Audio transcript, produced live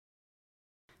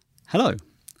Hello.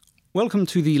 Welcome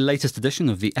to the latest edition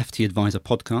of the FT Advisor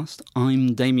podcast.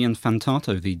 I'm Damien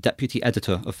Fantato, the Deputy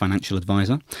Editor of Financial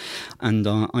Advisor, and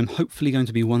I'm hopefully going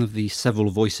to be one of the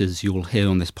several voices you'll hear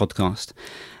on this podcast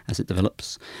as it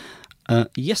develops.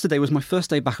 Yesterday was my first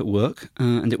day back at work,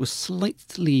 and it was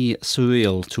slightly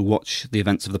surreal to watch the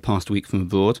events of the past week from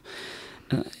abroad.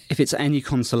 If it's any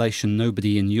consolation,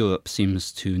 nobody in Europe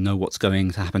seems to know what's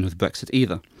going to happen with Brexit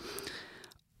either.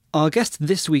 Our guest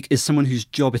this week is someone whose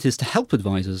job it is to help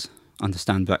advisors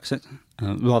understand Brexit,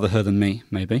 rather her than me,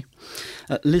 maybe.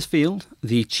 Liz Field,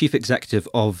 the Chief Executive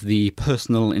of the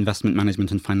Personal Investment Management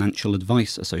and Financial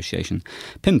Advice Association,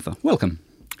 PIMFA. Welcome.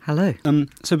 Hello.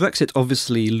 So Brexit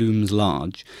obviously looms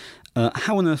large.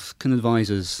 How on earth can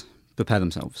advisors prepare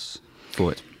themselves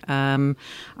for it? I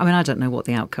don't know what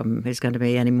the outcome is going to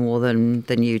be any more than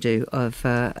you do of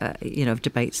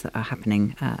debates that are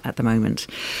happening at the moment.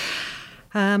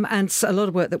 And a lot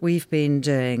of work that we've been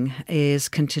doing is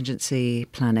contingency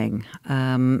planning.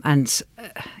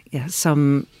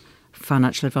 Some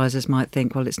financial advisors might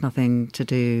think, well, it's nothing to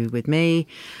do with me.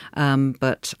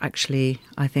 But actually,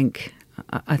 I think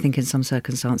in some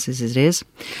circumstances it is.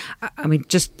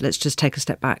 Let's just take a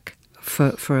step back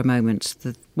for a moment.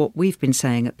 What we've been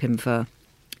saying at PIMFA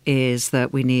is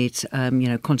that we need,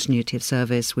 continuity of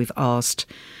service. We've asked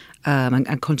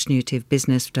and continuity of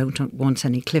business. Don't want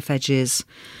any cliff edges.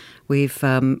 We've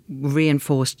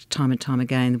reinforced time and time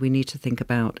again we need to think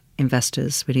about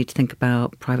investors. We need to think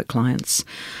about private clients.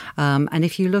 And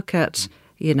if you look at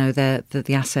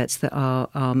the assets that our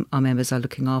members are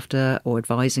looking after or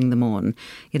advising them on,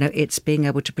 it's being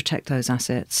able to protect those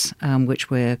assets which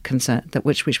we are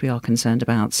concerned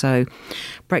about. So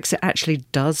Brexit actually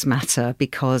does matter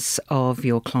because of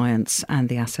your clients and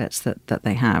the assets that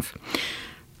they have.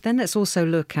 Then let's also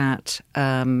look at,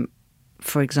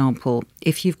 for example,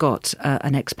 if you've got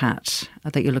an expat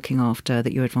that you're looking after,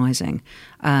 that you're advising,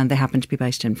 and they happen to be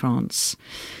based in France,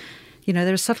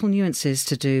 there are subtle nuances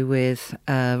to do with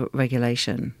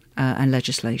regulation and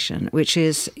legislation, which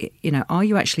is, are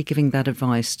you actually giving that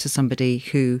advice to somebody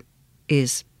who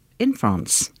is in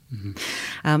France?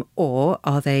 Mm-hmm. Or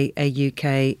are they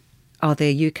a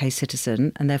UK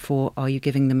citizen, and therefore are you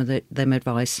giving them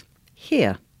advice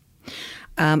here?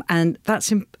 And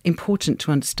that's important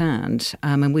to understand.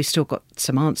 And we've still got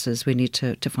some answers we need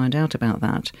to find out about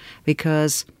that,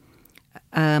 because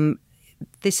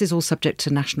this is all subject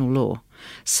to national law.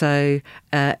 So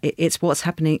it's what's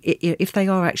happening. If they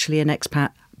are actually an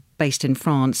expat based in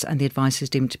France and the advice is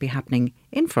deemed to be happening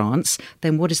in France,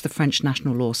 then what is the French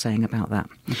national law saying about that?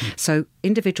 Mm-hmm. So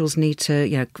individuals need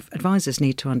to, advisors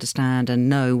need to understand and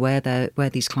know where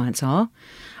these clients are.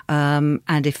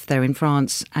 And if they're in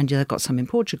France and they've got some in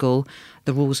Portugal,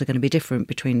 the rules are going to be different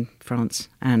between France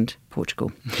and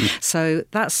Portugal. Mm-hmm. So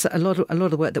that's a lot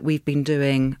of the work that we've been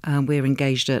doing. We're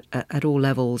engaged at all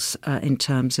levels in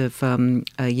terms of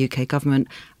UK government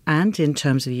and in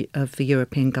terms of the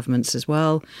European governments as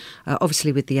well,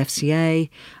 obviously with the FCA,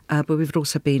 but we've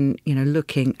also been,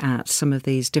 looking at some of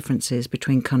these differences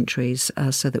between countries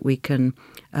so that we can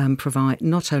provide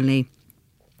not only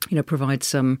provide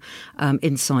some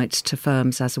insights to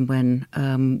firms as and when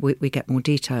we get more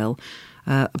detail,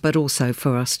 but also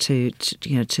for us to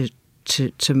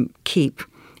keep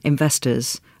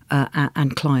investors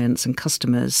and clients and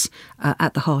customers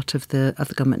at the heart of the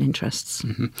government interests.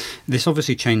 Mm-hmm. This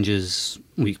obviously changes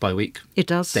week by week. It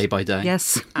does. Day by day.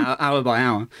 Yes. Hour by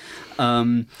hour.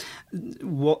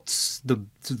 What's the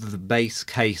base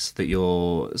case that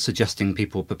you're suggesting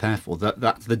people prepare for?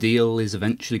 That the deal is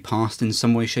eventually passed in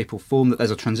some way, shape or form, that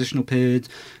there's a transitional period,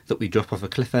 that we drop off a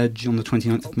cliff edge on the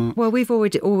 29th of March? Well, we've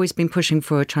always been pushing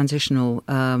for a transitional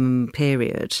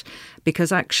period,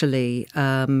 because actually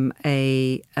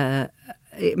it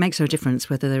makes no difference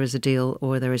whether there is a deal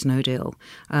or there is no deal,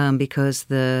 because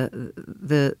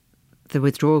the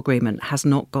withdrawal agreement has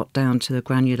not got down to the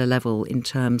granular level in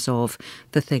terms of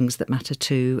the things that matter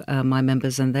to my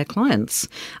members and their clients,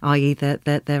 i.e.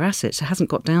 their assets. It hasn't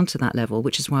got down to that level,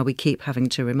 which is why we keep having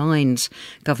to remind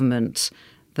government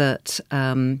that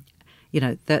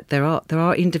that there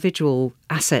are individual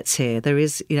assets here. There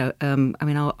is,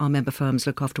 our member firms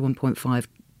look after 1.5.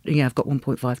 I've got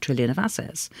 1.5 trillion of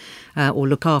assets, or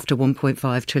look after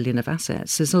 1.5 trillion of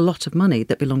assets. There's a lot of money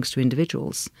that belongs to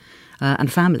individuals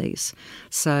and families.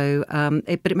 So,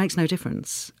 but it makes no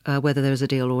difference whether there's a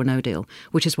deal or no deal,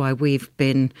 which is why we've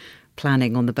been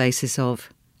planning on the basis of,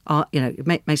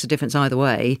 it makes a difference either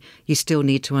way. You still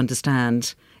need to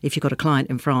understand, if you've got a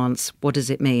client in France, what does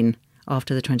it mean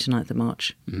after the 29th of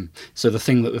March. Mm. So the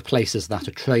thing that replaces that,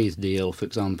 a trade deal, for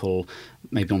example,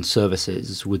 maybe on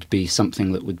services, would be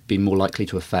something that would be more likely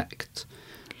to affect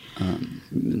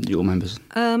your members?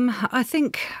 I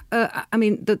think,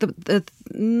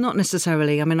 not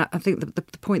necessarily. I mean, I think the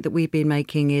point that we've been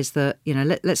making is that,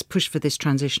 let's push for this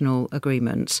transitional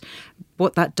agreement.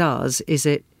 What that does is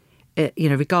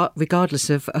regardless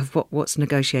of what's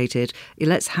negotiated,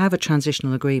 let's have a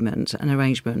transitional agreement, an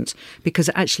arrangement, because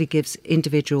it actually gives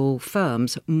individual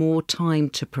firms more time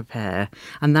to prepare.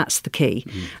 And that's the key.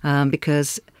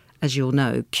 Because, as you'll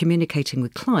know, communicating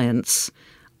with clients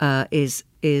is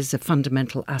a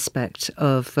fundamental aspect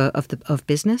of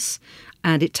business,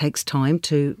 and it takes time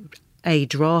to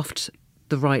draft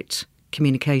the right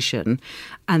communication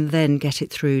and then get it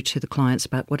through to the clients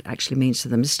about what it actually means to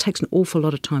them. This takes an awful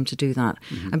lot of time to do that.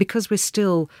 And because we're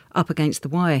still up against the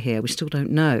wire here, we still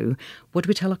don't know, what do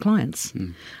we tell our clients?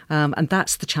 And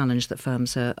that's the challenge that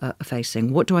firms are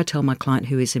facing. What do I tell my client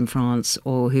who is in France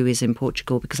or who is in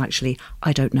Portugal? Because actually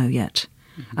I don't know yet.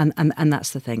 And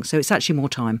that's the thing. So it's actually more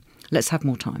time. Let's have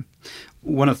more time.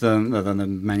 One of the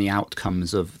many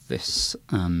outcomes of this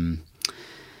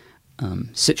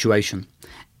situation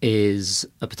is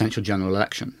a potential general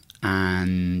election.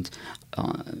 And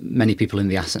many people in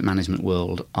the asset management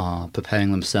world are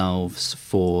preparing themselves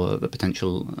for the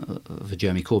potential of a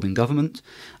Jeremy Corbyn government.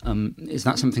 Is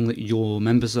that something that your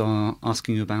members are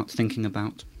asking you about, thinking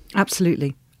about?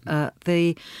 Absolutely.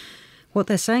 What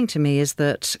they're saying to me is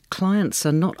that clients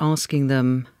are not asking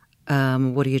them,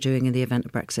 what are you doing in the event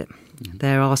of Brexit?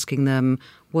 They're asking them,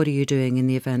 what are you doing in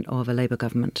the event of a Labour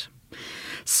government?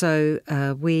 So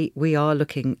we are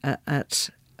looking at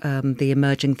the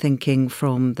emerging thinking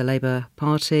from the Labour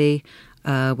Party.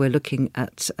 We're looking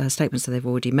at statements that they've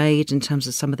already made in terms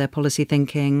of some of their policy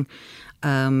thinking,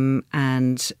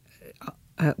 and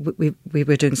we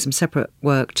were doing some separate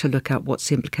work to look at what's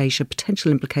the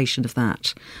potential implication of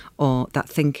that, or that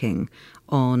thinking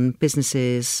on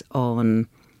businesses, on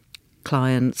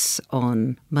clients,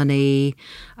 on money.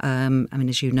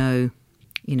 As you know,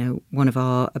 one of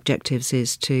our objectives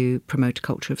is to promote a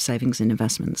culture of savings and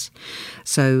investments.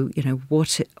 So,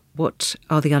 what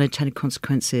are the unintended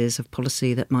consequences of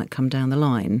policy that might come down the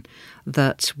line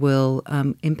that will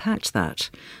impact that?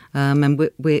 And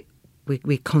we're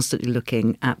constantly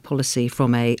looking at policy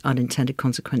from a unintended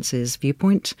consequences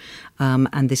viewpoint,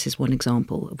 and this is one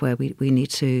example of where we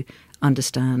need to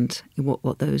understand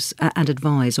what those and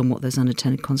advise on what those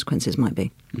unintended consequences might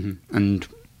be. And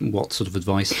what sort of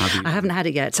advice have you? I haven't had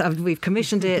it yet. We've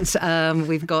commissioned it.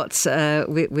 We've got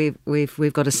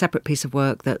we've got a separate piece of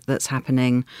work that's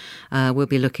happening. We'll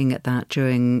be looking at that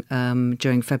during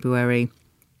February.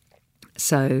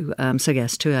 So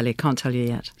yes, too early. Can't tell you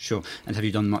yet. Sure. And have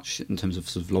you done much in terms of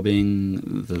sort of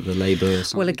lobbying the Labour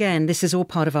side? Well, again, this is all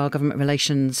part of our government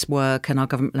relations work and our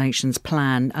government relations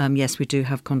plan. Yes, we do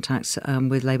have contacts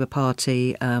with Labour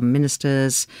Party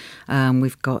ministers.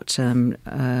 We've got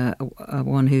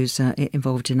one who's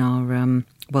involved in our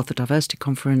Wealth of Diversity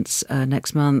conference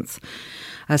next month.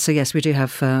 So yes, we do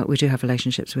have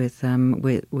relationships with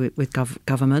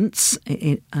governments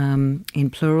in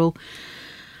plural.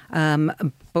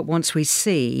 But once we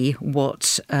see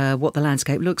what the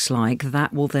landscape looks like,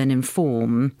 that will then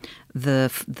inform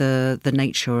the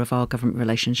nature of our government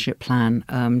relationship plan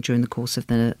during the course of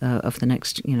the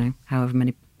next however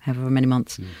many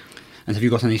months. And have you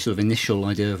got any sort of initial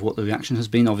idea of what the reaction has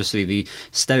been? Obviously, the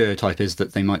stereotype is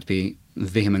that they might be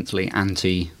vehemently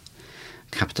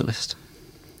anti-capitalist.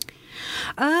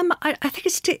 I think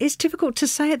it's difficult to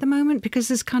say at the moment because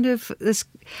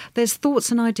there's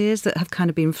thoughts and ideas that have kind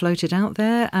of been floated out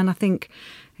there, and I think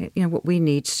what we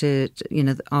need to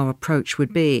our approach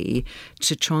would be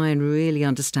to try and really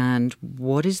understand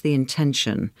what is the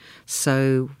intention.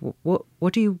 So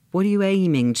what are you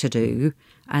aiming to do,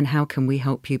 and how can we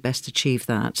help you best achieve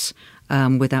that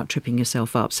without tripping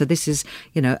yourself up? So this is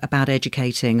about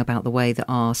educating about the way that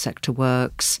our sector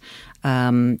works.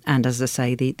 And as I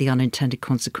say, the unintended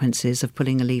consequences of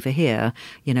pulling a lever here,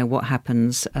 what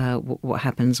happens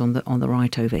on the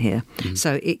right over here.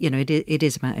 So it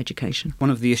is about education. One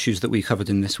of the issues that we covered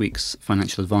in this week's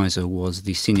Financial Advisor was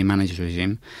the senior manager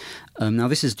regime. Now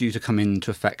this is due to come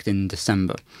into effect in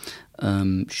December.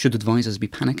 Should advisors be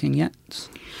panicking yet?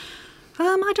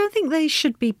 I don't think they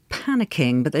should be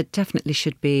panicking, but they definitely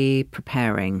should be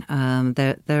preparing.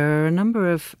 There are a number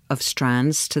of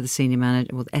strands to the senior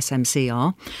manager, well, the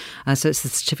SMCR, so it's the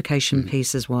certification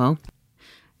piece as well.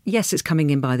 Yes, it's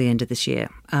coming in by the end of this year,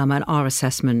 and our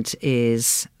assessment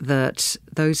is that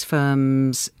those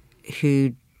firms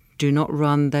who do not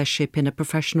run their ship in a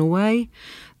professional way,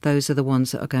 those are the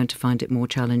ones that are going to find it more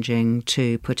challenging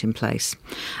to put in place.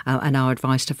 And our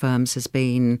advice to firms has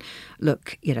been,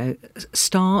 look,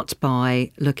 start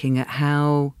by looking at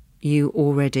how you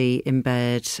already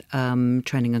embed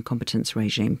training and competence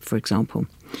regime, for example.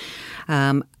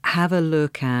 Have a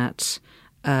look at,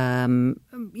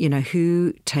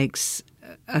 who takes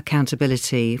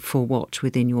accountability for what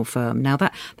within your firm. Now,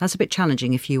 that's a bit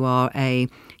challenging if you are a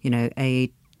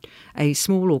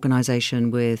small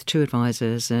organisation with 2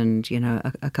 advisors and,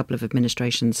 a couple of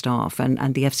administration staff,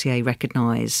 and the FCA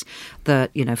recognise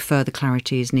that, further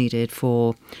clarity is needed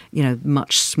for,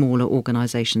 much smaller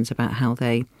organisations about how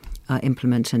they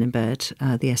implement and embed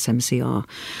the SMCR.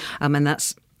 And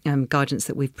that's guidance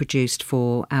that we've produced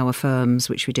for our firms,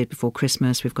 which we did before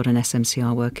Christmas. We've got an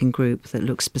SMCR working group that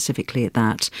looks specifically at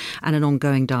that, and an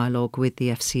ongoing dialogue with the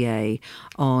FCA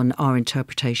on our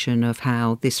interpretation of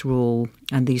how this rule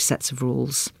and these sets of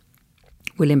rules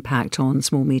will impact on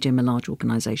small, medium and large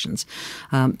organisations.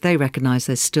 They recognise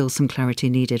there's still some clarity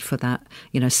needed for that,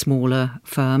 smaller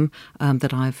firm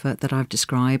that I've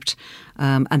described,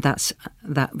 and that's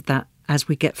that. As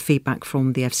we get feedback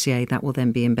from the FCA, that will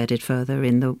then be embedded further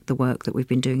in the work that we've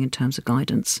been doing in terms of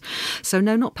guidance. So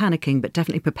no, not panicking, but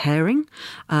definitely preparing.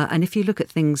 And if you look at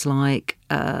things like,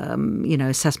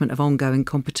 assessment of ongoing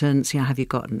competence, have you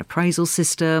got an appraisal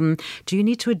system? Do you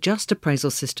need to adjust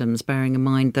appraisal systems, bearing in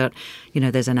mind that,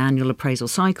 there's an annual appraisal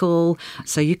cycle?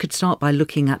 So you could start by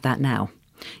looking at that now.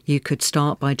 You could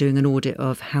start by doing an audit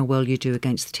of how well you do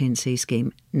against the T&C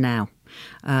scheme now.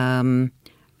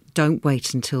 Don't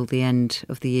wait until the end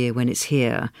of the year when it's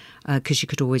here, because you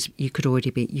could already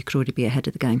be ahead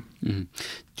of the game. Mm-hmm.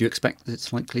 Do you expect that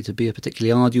it's likely to be a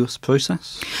particularly arduous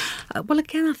process? Well,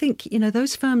 again, I think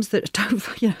those firms that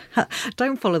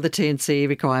don't follow the T&C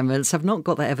requirements, have not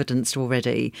got that evidence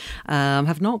already,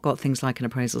 have not got things like an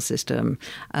appraisal system.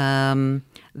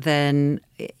 Then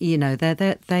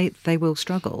they will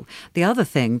struggle. The other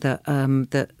thing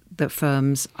that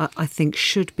firms I think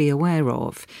should be aware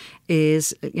of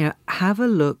is, have a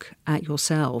look at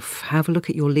yourself, have a look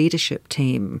at your leadership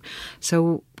team.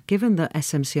 So given that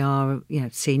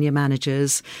SMCR, senior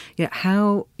managers,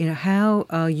 how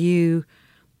are you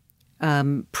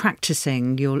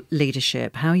practicing your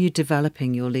leadership? How are you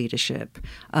developing your leadership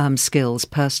skills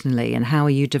personally? And how are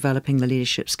you developing the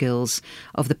leadership skills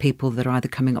of the people that are either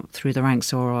coming up through the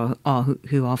ranks or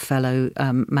who are fellow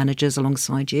managers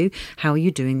alongside you? How are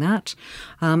you doing that?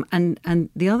 And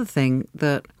the other thing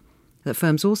that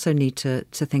firms also need to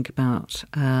think about,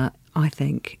 I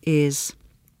think, is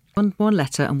one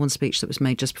letter and one speech that was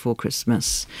made just before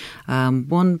Christmas,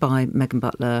 one by Megan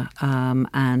Butler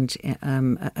and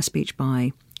a speech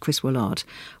by Chris Willard,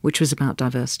 which was about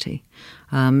diversity.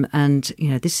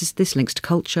 This links to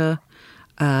culture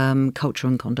and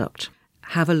conduct.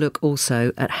 Have a look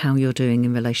also at how you're doing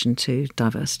in relation to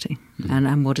diversity, and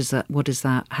how does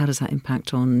that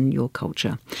impact on your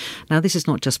culture? Now, this is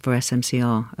not just for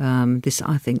SMCR.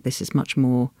 I think this is much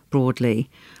more broadly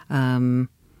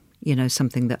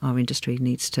something that our industry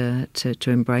needs to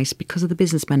embrace because of the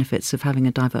business benefits of having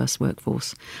a diverse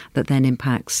workforce that then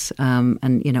impacts and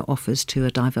offers to a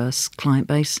diverse client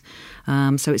base.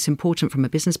 So it's important from a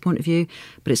business point of view,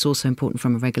 but it's also important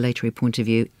from a regulatory point of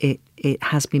view. It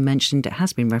has been mentioned, it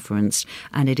has been referenced,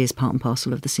 and it is part and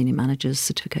parcel of the senior managers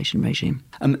certification regime.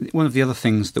 One of the other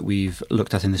things that we've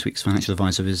looked at in this week's Financial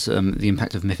Advisor is the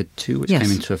impact of MiFID II, which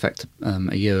came into effect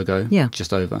a year ago,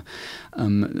 just over.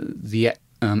 The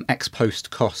ex-post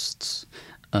costs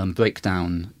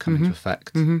breakdown come into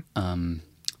effect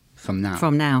from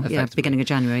now. Beginning of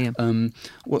January.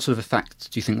 What sort of effect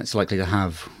do you think that's likely to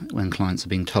have when clients are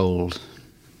being told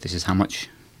this is how much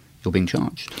you're being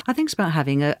charged? I think it's about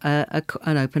having an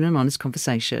open and honest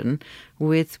conversation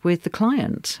with the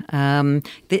client.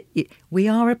 We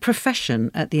are a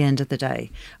profession at the end of the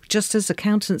day, just as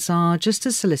accountants are, just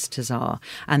as solicitors are.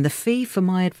 And the fee for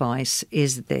my advice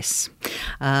is this.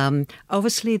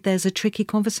 Obviously, there's a tricky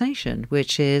conversation,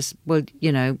 which is, well,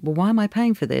 why am I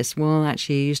paying for this? Well,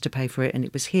 actually, you used to pay for it and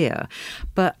it was here.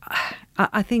 But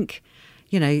I think,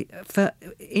 for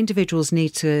individuals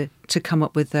need to come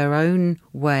up with their own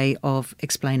way of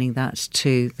explaining that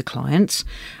to the client.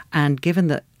 And given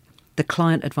that the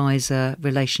client-advisor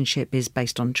relationship is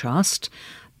based on trust,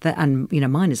 and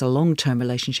mine is a long-term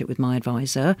relationship with my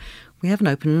advisor, we have an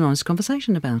open and honest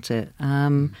conversation about it.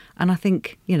 And I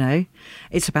think,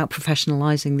 it's about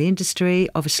professionalising the industry.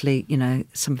 Obviously,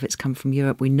 some of it's come from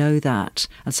Europe. We know that.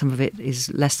 And some of it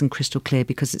is less than crystal clear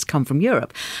because it's come from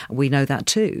Europe. We know that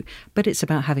too. But it's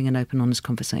about having an open, honest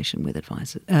conversation with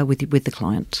advisor, with the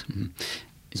client. Mm-hmm.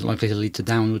 is likely to lead to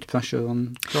downward pressure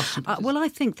on costs? Well, I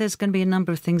think there's going to be a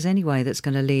number of things anyway that's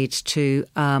going to lead to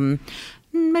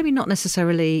maybe not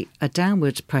necessarily a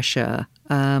downward pressure,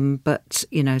 but,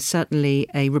 certainly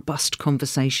a robust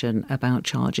conversation about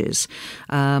charges.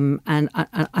 And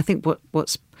I think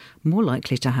what's more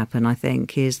likely to happen, I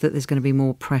think, is that there's going to be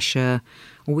more pressure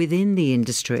within the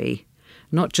industry,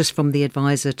 not just from the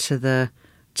advisor to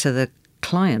the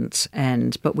client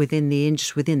end, but within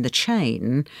the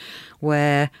chain,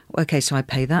 where, okay, so I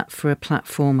pay that for a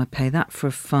platform, I pay that for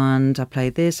a fund, I pay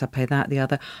this, I pay that, the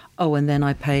other, and then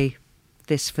I pay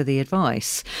this for the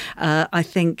advice. I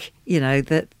think,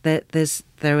 that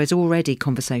there is already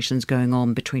conversations going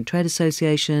on between trade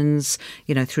associations,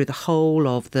 through the whole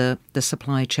of the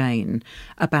supply chain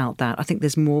about that. I think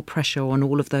there's more pressure on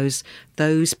all of those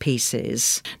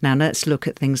pieces. Now, let's look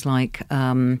at things like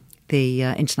the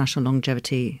International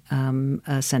Longevity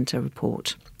Centre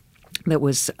report that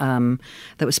was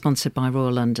sponsored by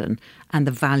Royal London, and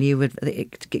the value of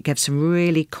it gave some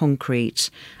really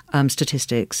concrete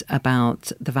statistics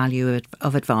about the value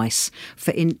of advice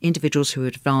for individuals who are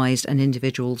advised and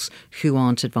individuals who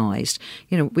aren't advised.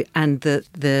 And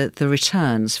the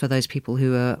returns for those people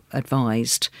who are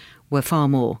advised were far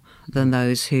more than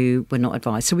those who were not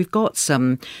advised. So we've got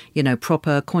some,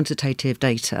 proper quantitative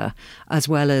data, as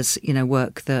well as,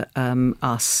 work that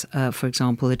us, for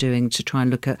example, are doing to try and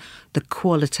look at the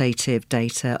qualitative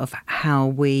data of how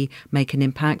we make an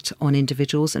impact on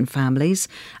individuals and families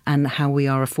and how we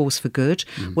are a force for good.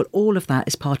 Well, all of that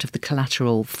is part of the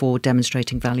collateral for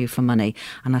demonstrating value for money.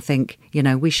 And I think,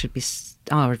 we should be,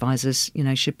 our advisors,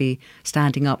 should be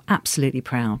standing up absolutely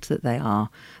proud that they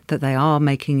are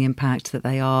making impact, that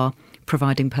they are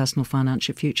providing personal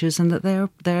financial futures, and that they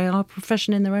are a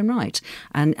profession in their own right,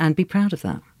 and be proud of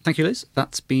that. Thank you, Liz.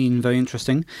 That's been very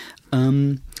interesting.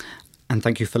 And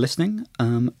thank you for listening.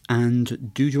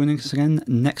 And do join us again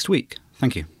next week.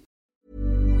 Thank you.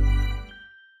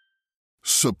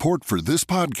 Support for this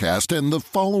podcast and the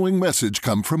following message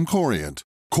come from Corient.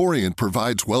 Corient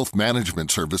provides wealth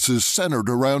management services centered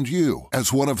around you.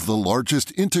 As one of the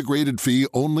largest integrated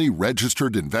fee-only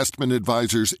registered investment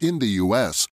advisors in the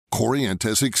U.S., Corient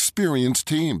has experienced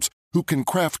teams who can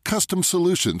craft custom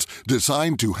solutions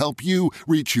designed to help you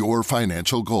reach your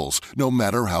financial goals, no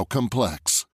matter how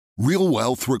complex. Real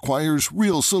wealth requires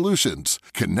real solutions.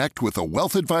 Connect with a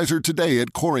wealth advisor today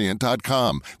at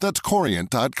Corient.com. That's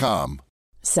Corient.com.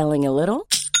 Selling a little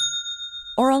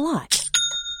or a lot?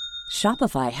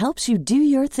 Shopify helps you do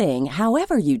your thing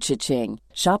however you cha-ching.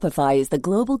 Shopify is the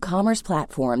global commerce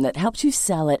platform that helps you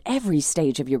sell at every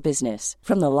stage of your business.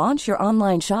 From the launch your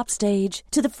online shop stage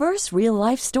to the first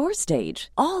real-life store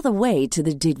stage, all the way to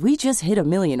the did we just hit a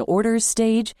million orders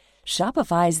stage.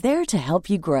 Shopify is there to help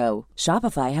you grow.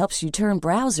 Shopify helps you turn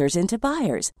browsers into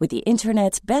buyers with the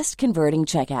internet's best converting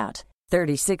checkout.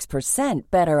 36%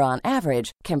 better on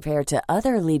average compared to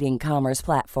other leading commerce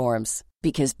platforms.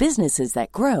 Because businesses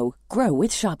that grow, grow with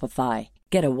Shopify.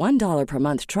 Get a $1 per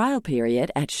month trial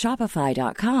period at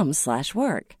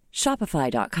shopify.com/work.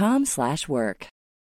 Shopify.com/work.